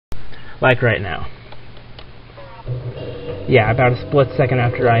Like right now. Yeah, about a split second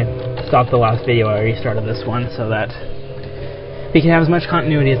after I stopped the last video, I restarted this one so that we can have as much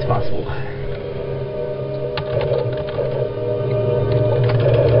continuity as possible.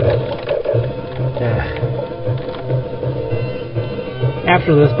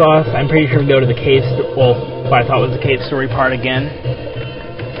 After this boss, I'm pretty sure we go to the cave, well, what I thought was the cave story part again.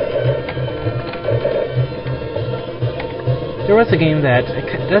 There was a game that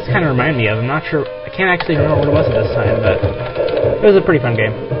does kind of remind me of. I'm not sure, I can't actually remember what it was at this time, but it was a pretty fun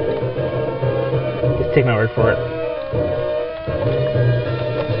game. Just take my word for it.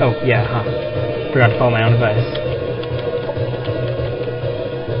 Oh, yeah, forgot to follow my own advice.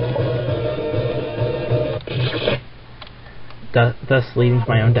 Thus leading to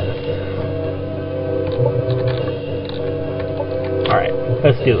my own death. Alright,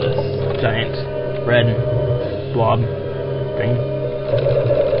 let's do this. Giant red blob thing.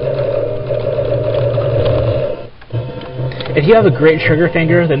 If you have a great trigger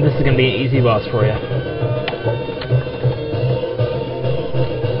finger, then this is going to be an easy boss for you.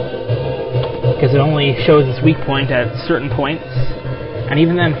 Because it only shows its weak point at certain points, and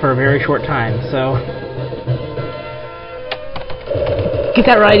even then for a very short time, so get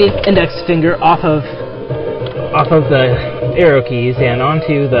that right index finger off of the arrow keys and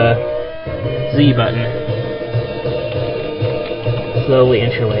onto the Z button. Slowly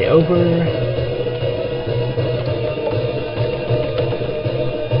inch your way over.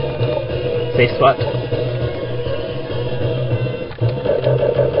 Safe spot.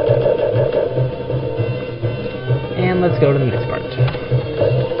 And let's go to the next part.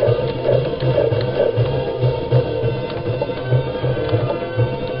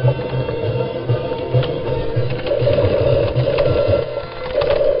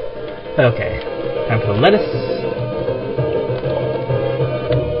 Okay, time for the lettuce.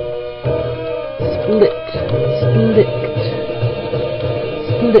 Split, split,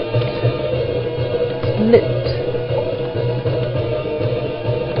 split, split,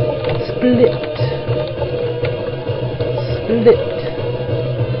 split, split.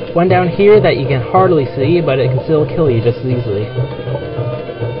 One down here that you can hardly see, but it can still kill you just as easily.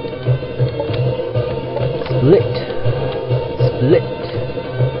 Split, split.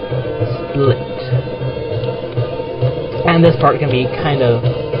 Split. And this part can be kind of,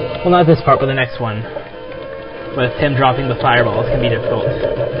 well, not this part, but the next one. With him dropping the fireballs can be difficult.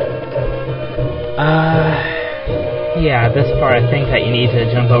 Yeah, this part I think that you need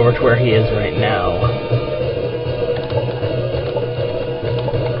to jump over to where he is right now.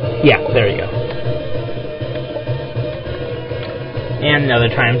 Yeah, there you go. And another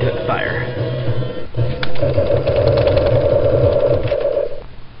time to fire.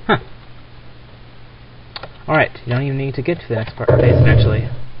 Alright, you don't even need to get to the next part phase eventually.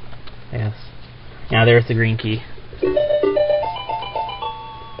 Yes. Now there's the green key.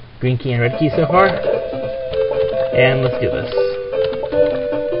 Green key and red key so far. And let's do this.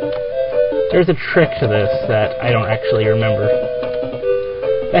 There's a trick to this that I don't actually remember.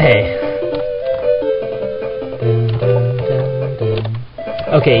 But hey.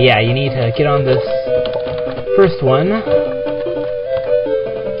 Okay, yeah, you need to get on this first one.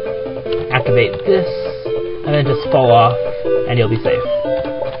 Activate this. And then just fall off, and you'll be safe.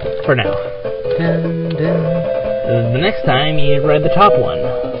 For now. The next time, you ride the top one.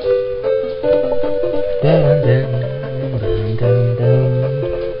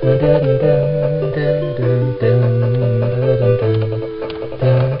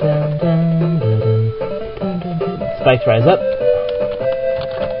 Spikes rise up.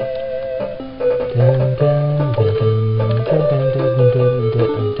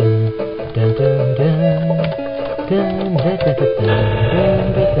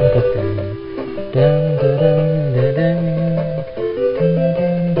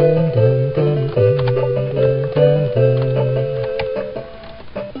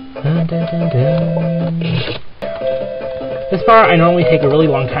 This part I normally take a really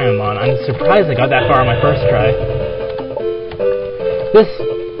long time on. I'm surprised I got that far on my first try. This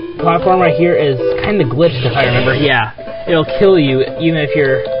platform right here is kind of glitched if I remember. Yeah, it'll kill you even if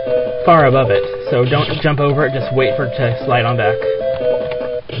you're far above it. So don't jump over it, just wait for it to slide on back.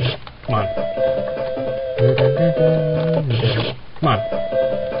 Come on. Come on.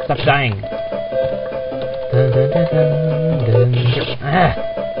 Stop dying. Ah.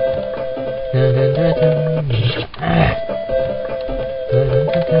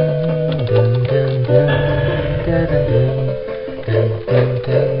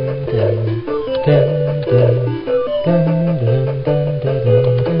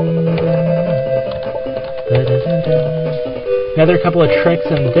 Another a couple of tricks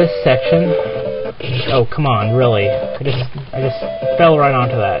in this section. Oh, come on, really? I just fell right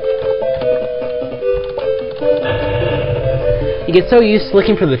onto that. You get so used to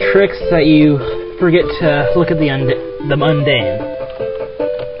looking for the tricks that you forget to look at the mundane.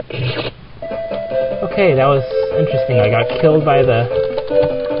 Okay, that was interesting. I got killed by the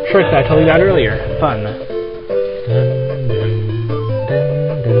trick that I told you about earlier. Fun.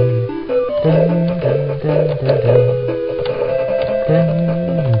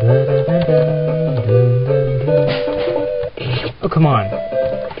 Oh, come on.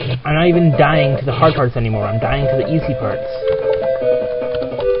 I'm not even dying to the hard parts anymore. I'm dying to the easy parts.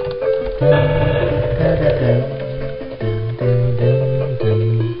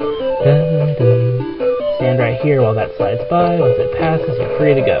 Stand right here while that slides by. Once it passes, you're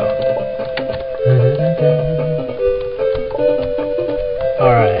free to go.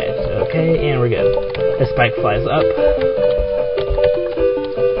 Alright, okay, and we're good. The spike flies up.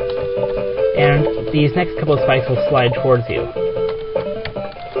 And these next couple of spikes will slide towards you.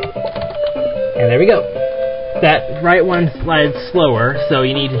 And there we go. That right one slides slower, so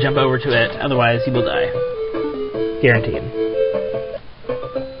you need to jump over to it, otherwise you will die. Guaranteed.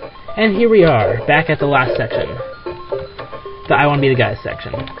 And here we are, back at the last section. The I Want to Be the Guy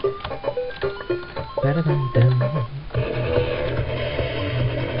section.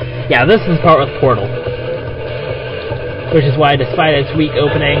 Yeah, this is the part with Portal. Which is why, despite its weak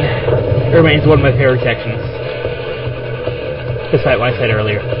opening, it remains one of my favorite sections. Despite what I said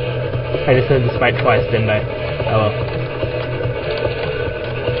earlier. I just said despite twice, didn't I? Oh well.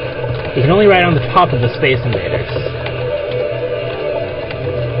 You can only ride on the top of the Space Invaders.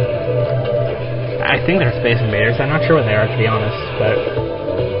 I think they're Space Invaders. I'm not sure what they are, to be honest, but...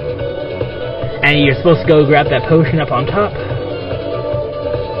 And you're supposed to go grab that potion up on top.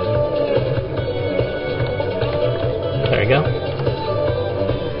 There you go.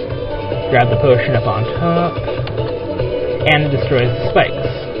 Grab the potion up on top. And it destroys the spikes.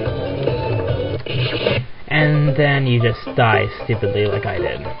 And then you just die stupidly like I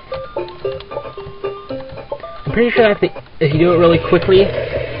did. I'm pretty sure that if you do it really quickly,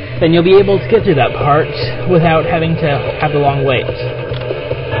 then you'll be able to get through that part without having to have the long wait.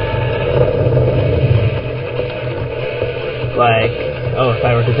 Like, oh, if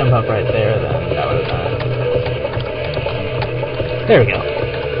I were to jump up right there, then that would have done it. There we go.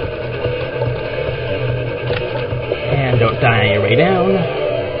 And don't die on your way down.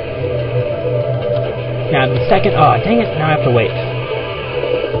 Now the second... Oh, dang it, now I have to wait.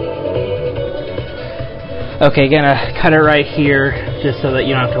 Okay, gonna cut it right here, just so that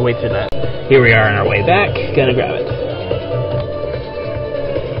you don't have to wait through that. Here we are on our way back, gonna grab it.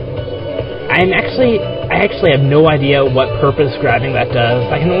 I actually have no idea what purpose grabbing that does.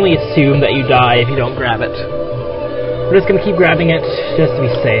 I can only assume that you die if you don't grab it. We're just gonna keep grabbing it, just to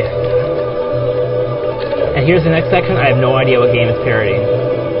be safe. And here's the next section. I have no idea what game it's parodying.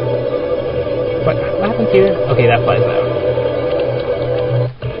 What happens here? Okay, that flies out.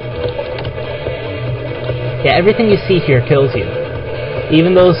 Yeah, everything you see here kills you.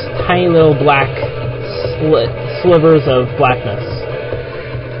 Even those tiny little black slivers of blackness.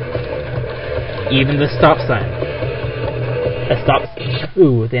 Even the stop sign.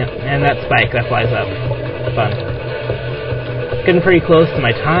 Ooh, damn. And that spike that flies up. Fun. Getting pretty close to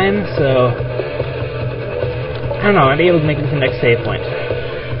my time, so... I don't know, I'll be able to make it to the next save point.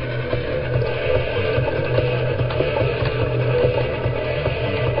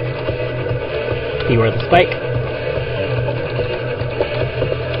 Keyword the spike.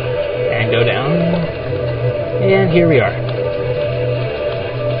 And go down. And here we are.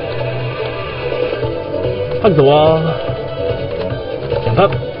 Hug the wall. Jump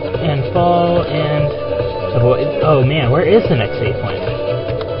up. And fall. And avoid. Oh man, where is the next save point?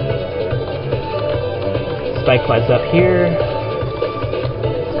 Spike flies up here.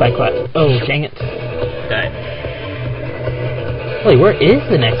 Spike flies. Oh, dang it. Died. Wait, where is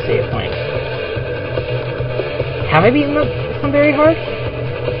the next save point? Have I beaten this one very hard?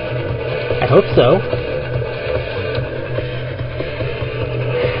 I hope so.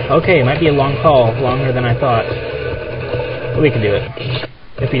 Okay, it might be a long haul, longer than I thought. But we can do it.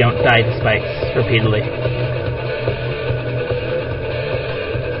 If we don't die to spikes repeatedly.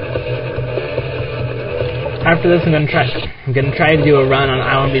 After this, I'm gonna try to do a run on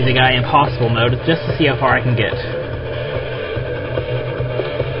I Want to Be the Guy Impossible mode, just to see how far I can get.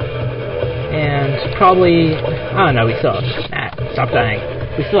 And probably, I don't know, we still have, stop dying.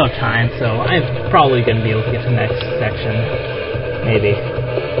 We still have time, so I'm probably gonna be able to get to the next section. Maybe.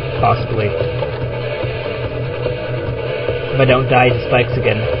 Possibly. If I don't die to spikes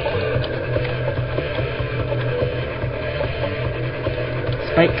again.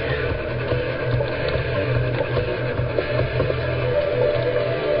 Spike.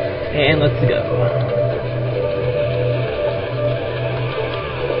 And let's go.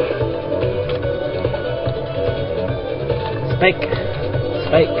 Spike.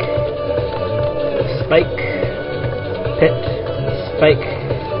 Spike. Spike. Pit. Spike.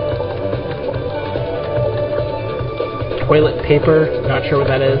 Toilet paper. Not sure what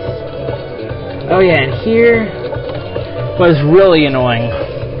that is. Oh yeah, and here was really annoying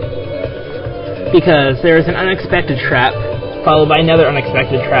because there is an unexpected trap followed by another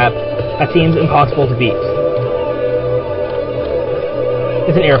unexpected trap that seems impossible to beat.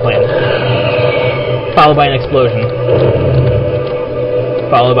 It's an airplane, followed by an explosion,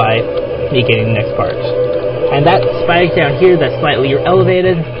 followed by me getting the next part. And that spike down here that's slightly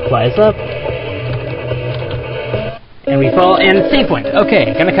elevated flies up, and we fall, and save point.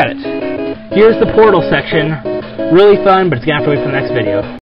 Okay, gonna cut it. Here's the portal section. Really fun, but it's gonna have to wait for the next video.